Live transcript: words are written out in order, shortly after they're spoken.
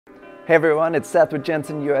Hey everyone, it's Seth with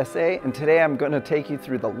Jenson USA, and today I'm going to take you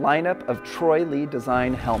through the lineup of Troy Lee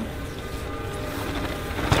design helmets.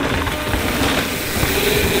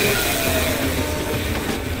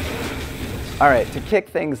 All right, to kick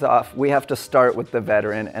things off, we have to start with the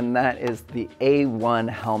veteran, and that is the A1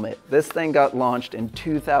 helmet. This thing got launched in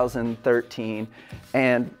 2013,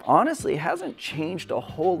 and honestly hasn't changed a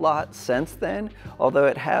whole lot since then, although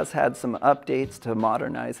it has had some updates to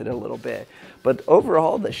modernize it a little bit. But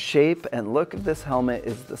overall, the shape and look of this helmet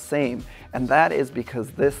is the same, and that is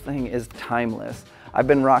because this thing is timeless. I've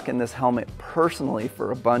been rocking this helmet personally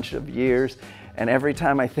for a bunch of years, and every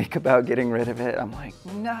time I think about getting rid of it, I'm like,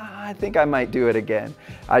 nah, I think I might do it again.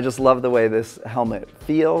 I just love the way this helmet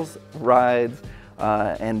feels, rides,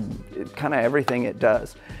 and kind of everything it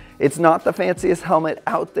does. It's not the fanciest helmet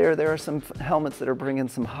out there. There are some helmets that are bringing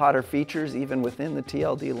some hotter features even within the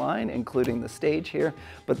TLD line, including the stage here,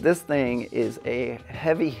 but this thing is a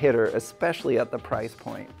heavy hitter, especially at the price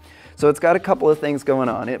point. So it's got a couple of things going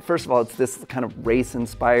on. First of all, it's this kind of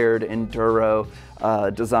race-inspired enduro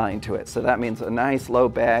design to it. So that means a nice low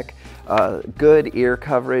back, good ear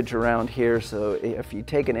coverage around here. So if you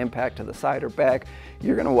take an impact to the side or back,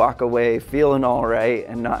 you're gonna walk away feeling all right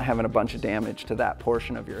and not having a bunch of damage to that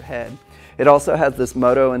portion of your head. It also has this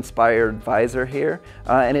moto-inspired visor here,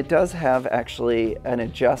 and it does have actually an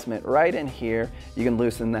adjustment right in here. You can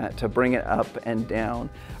loosen that to bring it up and down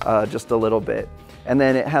just a little bit. And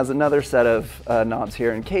then it has another set of knobs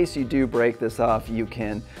here. In case you do break this off, you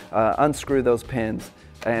can unscrew those pins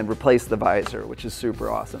and replace the visor, which is super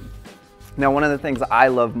awesome. Now, one of the things I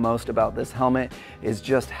love most about this helmet is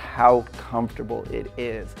just how comfortable it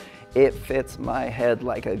is. It fits my head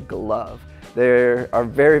like a glove. There are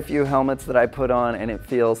very few helmets that I put on and it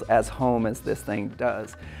feels as home as this thing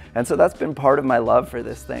does. And so that's been part of my love for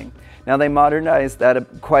this thing. Now, they modernized that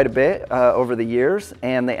quite a bit over the years,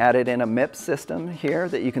 and they added in a MIPS system here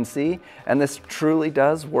that you can see, and this truly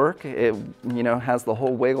does work. It has the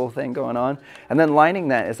whole wiggle thing going on. And then lining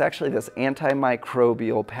that is actually this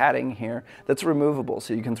antimicrobial padding here that's removable,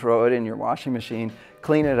 so you can throw it in your washing machine,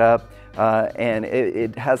 clean it up, and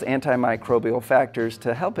it has antimicrobial factors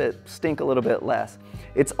to help it stink a little bit less.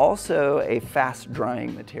 It's also a fast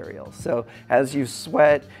drying material. So as you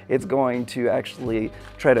sweat, it's going to actually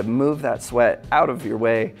try to move that sweat out of your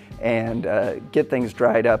way and get things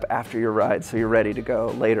dried up after your ride so you're ready to go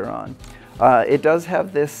later on. It does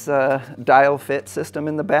have this dial fit system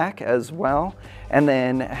in the back as well, and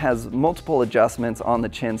then has multiple adjustments on the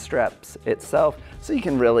chin straps itself, so you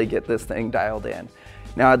can really get this thing dialed in.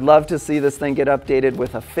 Now, I'd love to see this thing get updated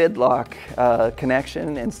with a FID-lock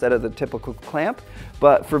connection instead of the typical clamp,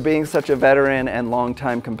 but for being such a veteran and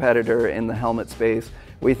longtime competitor in the helmet space,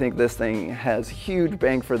 we think this thing has huge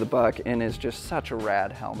bang for the buck and is just such a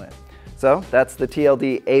rad helmet. So that's the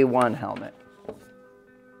TLD A1 helmet.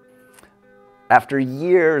 After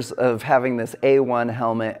years of having this A1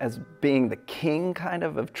 helmet as being the king kind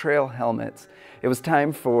of trail helmets, it was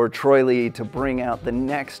time for Troy Lee to bring out the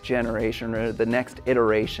next generation or the next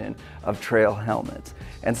iteration of trail helmets.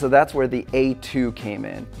 And so that's where the A2 came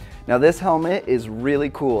in. Now, this helmet is really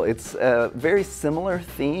cool. It's a very similar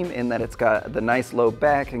theme in that it's got the nice low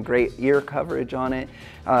back and great ear coverage on it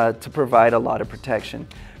to provide a lot of protection.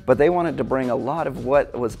 But they wanted to bring a lot of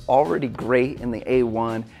what was already great in the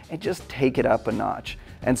A1 and just take it up a notch.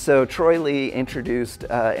 And so Troy Lee introduced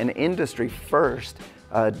an industry first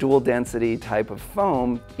dual density type of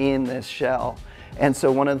foam in this shell. And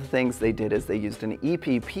so one of the things they did is they used an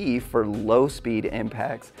EPP for low speed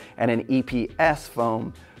impacts and an EPS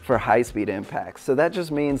foam for high speed impacts. So that just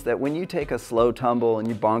means that when you take a slow tumble and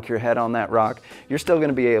you bonk your head on that rock, you're still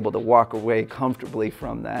gonna be able to walk away comfortably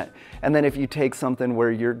from that. And then if you take something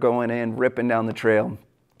where you're going in, ripping down the trail,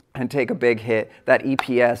 and take a big hit, that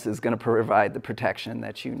EPS is going to provide the protection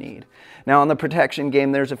that you need. Now, on the protection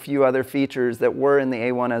game, there's a few other features that were in the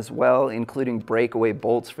A1 as well, including breakaway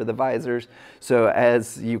bolts for the visors. So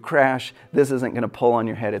as you crash, this isn't going to pull on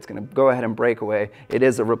your head, it's going to go ahead and break away. It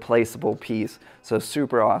is a replaceable piece, so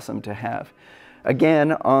super awesome to have.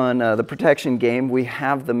 Again, on the protection game, we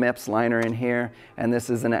have the MIPS liner in here, and this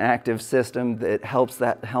is an active system that helps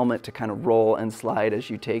that helmet to kind of roll and slide as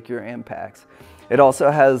you take your impacts. It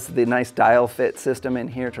also has the nice dial fit system in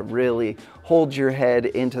here to really hold your head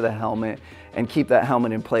into the helmet and keep that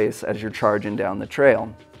helmet in place as you're charging down the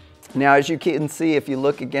trail. Now, as you can see, if you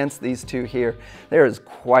look against these two here, there is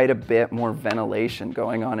quite a bit more ventilation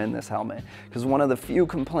going on in this helmet, because one of the few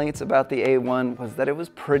complaints about the A1 was that it was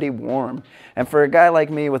pretty warm. And for a guy like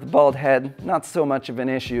me with a bald head, not so much of an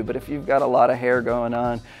issue, but if you've got a lot of hair going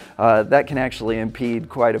on, that can actually impede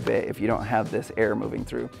quite a bit if you don't have this air moving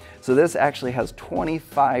through. So this actually has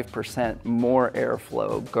 25% more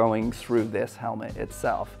airflow going through this helmet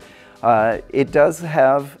itself. It does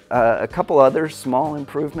have a couple other small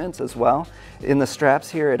improvements as well. In the straps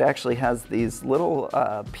here, it actually has these little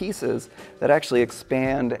pieces that actually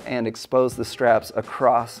expand and expose the straps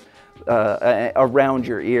across around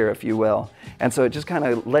your ear, if you will. And so it just kind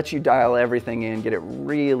of lets you dial everything in, get it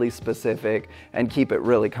really specific, and keep it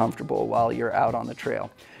really comfortable while you're out on the trail.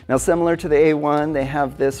 Now, similar to the A1, they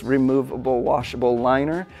have this removable washable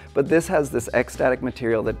liner, but this has this X-static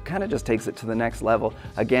material that kind of just takes it to the next level.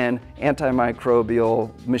 Again,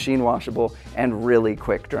 antimicrobial, machine washable, and really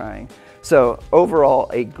quick drying. So overall,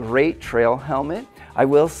 a great trail helmet. I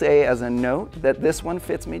will say as a note that this one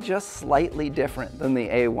fits me just slightly different than the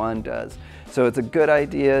A1 does. So it's a good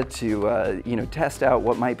idea to test out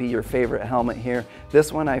what might be your favorite helmet here.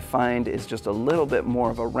 This one I find is just a little bit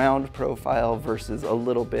more of a round profile versus a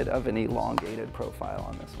little bit of an elongated profile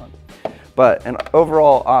on this one. But an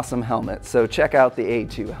overall awesome helmet, so check out the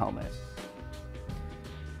A2 helmet.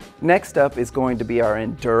 Next up is going to be our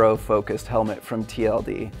enduro-focused helmet from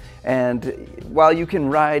TLD. And while you can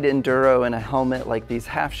ride enduro in a helmet like these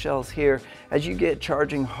half shells here, as you get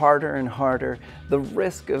charging harder and harder, the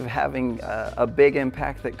risk of having a big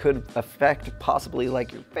impact that could affect possibly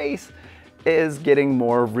like your face is getting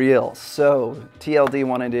more real. So TLD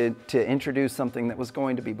wanted to introduce something that was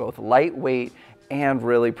going to be both lightweight and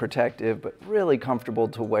really protective, but really comfortable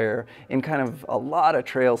to wear in kind of a lot of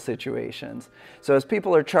trail situations. So as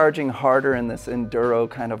people are charging harder in this enduro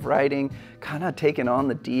kind of riding, kind of taking on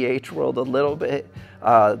the DH world a little bit,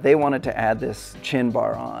 they wanted to add this chin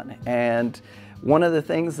bar on. And one of the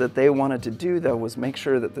things that they wanted to do though was make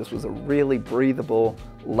sure that this was a really breathable,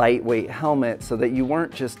 lightweight helmet so that you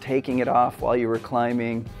weren't just taking it off while you were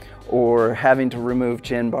climbing or having to remove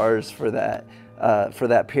chin bars for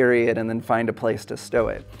that period and then find a place to stow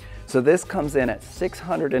it. So this comes in at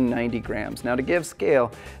 690 grams. Now to give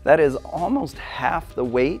scale, that is almost half the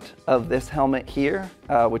weight of this helmet here,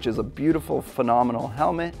 which is a beautiful, phenomenal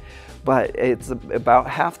helmet, but it's about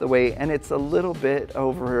half the weight and it's a little bit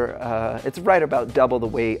over, it's right about double the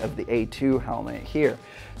weight of the A2 helmet here.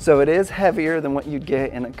 So it is heavier than what you'd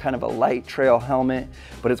get in a kind of a light trail helmet,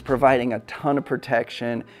 but it's providing a ton of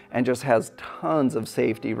protection and just has tons of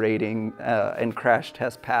safety rating and crash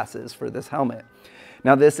test passes for this helmet.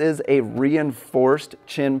 Now this is a reinforced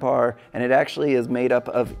chin bar and it actually is made up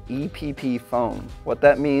of EPP foam. What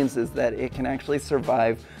that means is that it can actually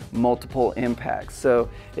survive multiple impacts. So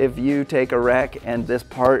if you take a wreck and this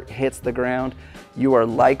part hits the ground, you are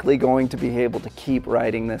likely going to be able to keep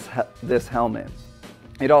riding this helmet.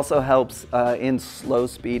 It also helps in slow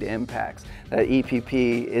speed impacts. That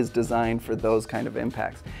EPP is designed for those kind of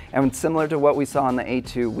impacts. And similar to what we saw on the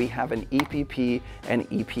A2, we have an EPP and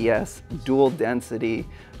EPS dual density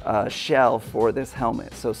shell for this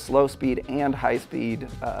helmet. So slow speed and high speed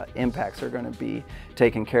impacts are going to be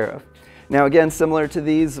taken care of. Now again, similar to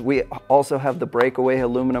these, we also have the breakaway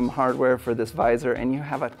aluminum hardware for this visor, and you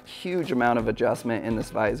have a huge amount of adjustment in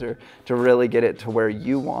this visor to really get it to where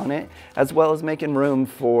you want it, as well as making room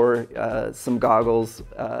for some goggles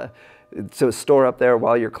to store up there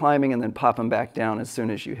while you're climbing and then pop them back down as soon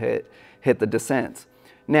as you hit the descents.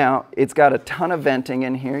 Now, it's got a ton of venting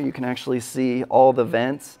in here. You can actually see all the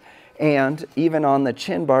vents, and even on the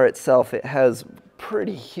chin bar itself, it has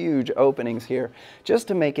pretty huge openings here just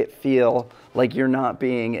to make it feel like you're not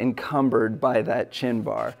being encumbered by that chin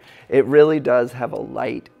bar. It really does have a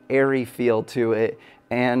light, airy feel to it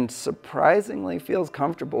and surprisingly feels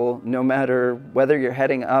comfortable no matter whether you're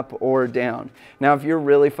heading up or down. Now, if you're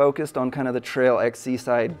really focused on kind of the trail XC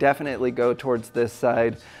side, definitely go towards this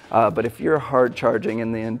side. But if you're hard charging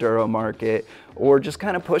in the enduro market or just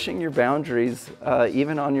kind of pushing your boundaries,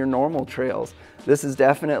 even on your normal trails, this is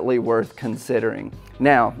definitely worth considering.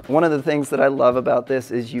 Now, one of the things that I love about this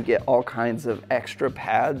is you get all kinds of extra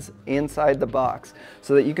pads inside the box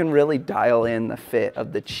so that you can really dial in the fit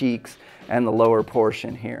of the cheeks and the lower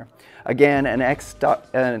portion here. Again, an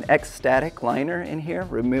X-static liner in here,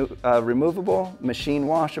 removable, machine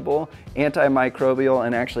washable, antimicrobial,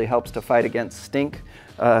 and actually helps to fight against stink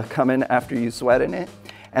coming after you sweat in it.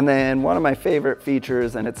 And then one of my favorite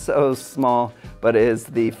features, and it's so small, but is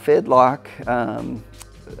the Fidlock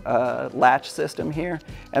latch system here.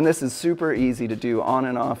 And this is super easy to do on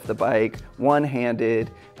and off the bike, one-handed.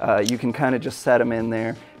 You can kind of just set them in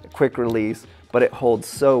there. quick release, but it holds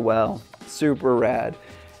so well, super rad.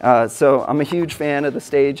 So I'm a huge fan of the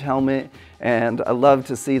Stage helmet, and I love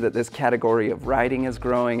to see that this category of riding is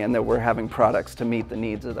growing and that we're having products to meet the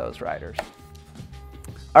needs of those riders.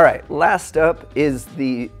 All right, last up is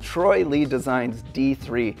the Troy Lee Designs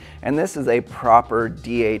D3, and this is a proper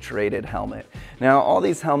DH rated helmet. Now, all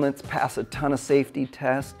these helmets pass a ton of safety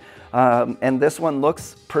tests, and this one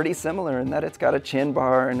looks pretty similar in that it's got a chin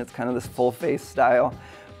bar and it's kind of this full face style.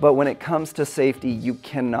 But when it comes to safety, you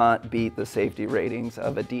cannot beat the safety ratings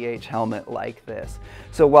of a DH helmet like this.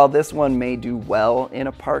 So while this one may do well in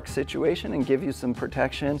a park situation and give you some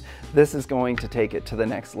protection, this is going to take it to the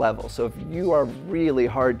next level. So if you are really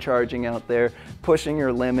hard charging out there, pushing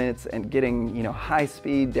your limits and getting, high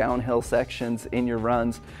speed downhill sections in your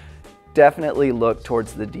runs, definitely look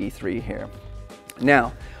towards the D3 here.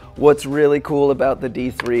 Now, what's really cool about the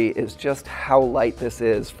D3 is just how light this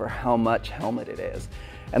is for how much helmet it is.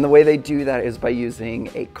 And the way they do that is by using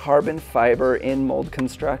a carbon fiber in mold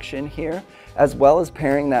construction here, as well as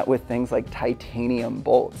pairing that with things like titanium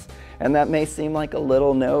bolts. And that may seem like a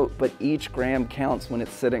little note, but each gram counts when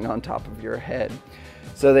it's sitting on top of your head.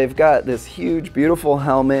 So they've got this huge, beautiful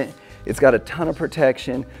helmet. It's got a ton of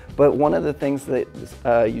protection, but one of the things that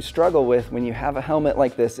you struggle with when you have a helmet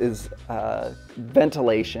like this is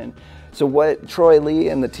ventilation. So what Troy Lee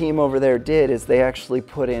and the team over there did is they actually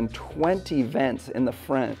put in 20 vents in the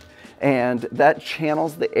front, and that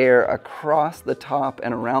channels the air across the top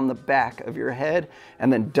and around the back of your head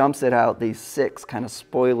and then dumps it out these 6 kind of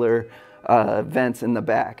spoiler vents in the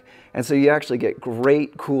back. And so you actually get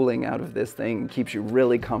great cooling out of this thing, keeps you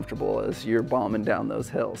really comfortable as you're bombing down those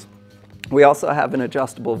hills. We also have an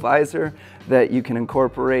adjustable visor that you can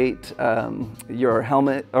incorporate your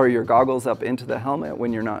helmet or your goggles up into the helmet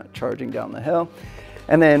when you're not charging down the hill.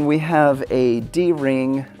 And then we have a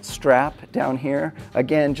D-ring strap down here.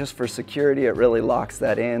 Again, just for security, it really locks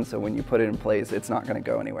that in, so when you put it in place, it's not going to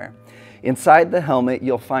go anywhere. Inside the helmet,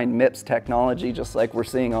 you'll find MIPS technology, just like we're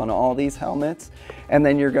seeing on all these helmets. And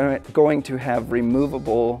then you're going to have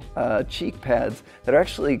removable cheek pads that are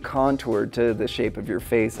actually contoured to the shape of your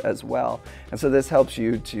face as well. And so this helps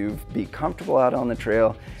you to be comfortable out on the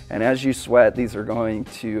trail. And as you sweat, these are going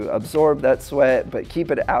to absorb that sweat, but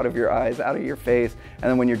keep it out of your eyes, out of your face.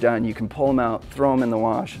 And then when you're done, you can pull them out, throw them in the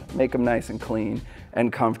wash, make them nice and clean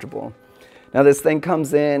and comfortable. Now this thing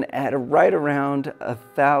comes in at right around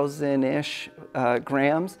 1,000-ish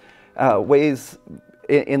grams, weighs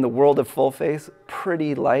in the world of full face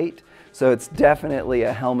pretty light, so it's definitely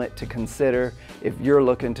a helmet to consider if you're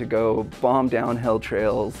looking to go bomb downhill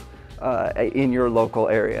trails in your local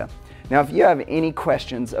area. Now if you have any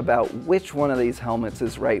questions about which one of these helmets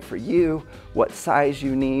is right for you, what size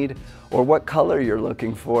you need, or what color you're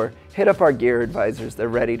looking for, hit up our gear advisors. They're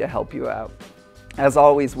ready to help you out. As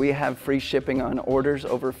always, we have free shipping on orders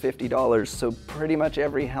over $50, so pretty much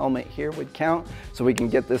every helmet here would count, so we can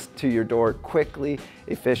get this to your door quickly,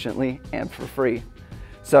 efficiently, and for free.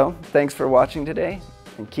 So, thanks for watching today,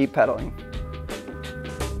 and keep pedaling.